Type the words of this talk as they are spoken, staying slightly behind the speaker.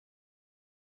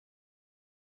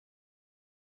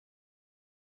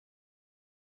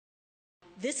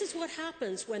This is what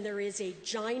happens when there is a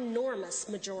ginormous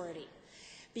majority.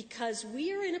 Because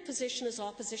we are in a position as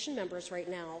opposition members right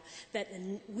now that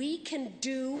we can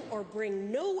do or bring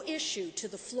no issue to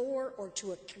the floor or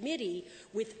to a committee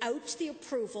without the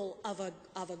approval of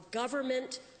a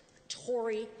government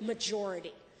Tory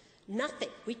majority. Nothing.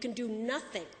 We can do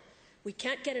nothing. We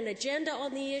can't get an agenda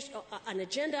on the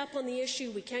up on the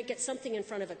issue. We can't get something in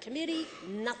front of a committee.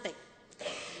 Nothing.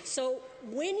 So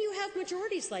when you have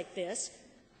majorities like this,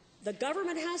 the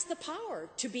government has the power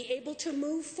to be able to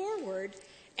move forward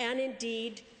and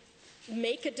indeed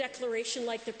make a declaration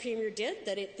like the Premier did,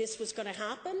 that this was going to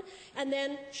happen, and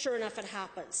then, sure enough, it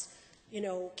happens. You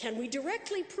know, can we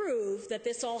directly prove that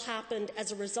this all happened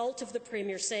as a result of the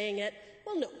Premier saying it?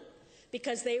 Well, no,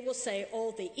 because they will say,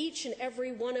 oh, each and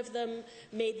every one of them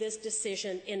made this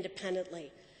decision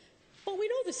independently. But we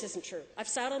know this isn't true. I've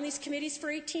sat on these committees for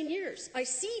 18 years. I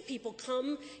see people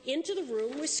come into the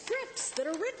room with scripts that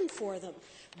are written for them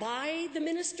by the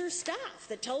minister's staff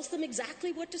that tells them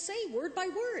exactly what to say, word by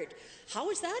word.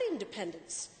 How is that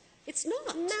independence? It's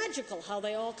not magical how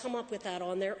they all come up with that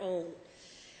on their own.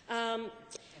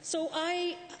 It's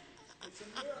a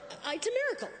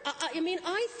miracle. I mean,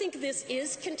 I think this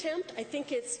is contempt. I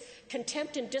think it's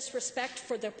contempt and disrespect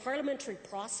for the parliamentary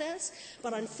process,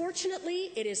 but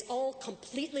unfortunately, it is all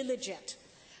completely legit.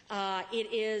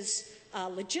 It is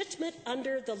legitimate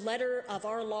under the letter of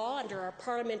our law, under our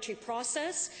parliamentary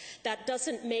process. That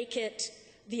doesn't make it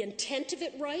the intent of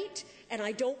it right, and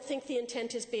I don't think the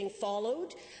intent is being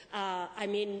followed.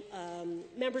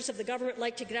 Members of the government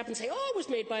like to get up and say, oh, it was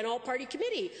made by an all-party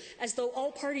committee, as though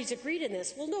all parties agreed in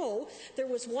this. Well, no, there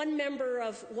was one member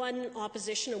of one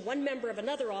opposition and one member of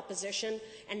another opposition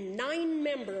and 9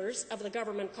 members of the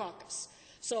government caucus.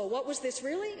 So what was this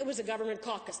really? It was a government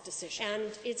caucus decision.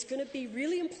 And it's going to be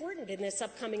really important in this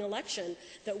upcoming election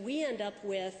that we end up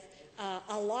with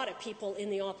a lot of people in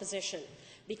the opposition.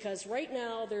 Because right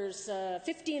now there's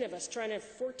 14 of us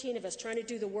trying to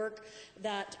do the work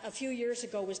that a few years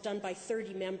ago was done by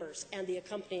 30 members and the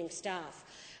accompanying staff.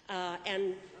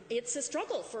 And it's a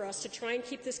struggle for us to try and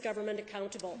keep this government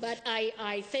accountable. But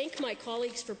I thank my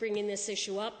colleagues for bringing this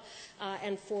issue up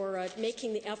and for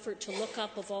making the effort to look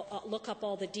up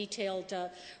all the detailed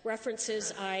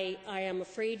references. I am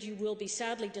afraid you will be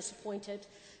sadly disappointed,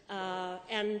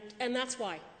 and that's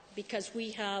why. Because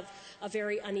we have a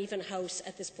very uneven House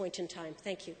at this point in time.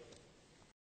 Thank you.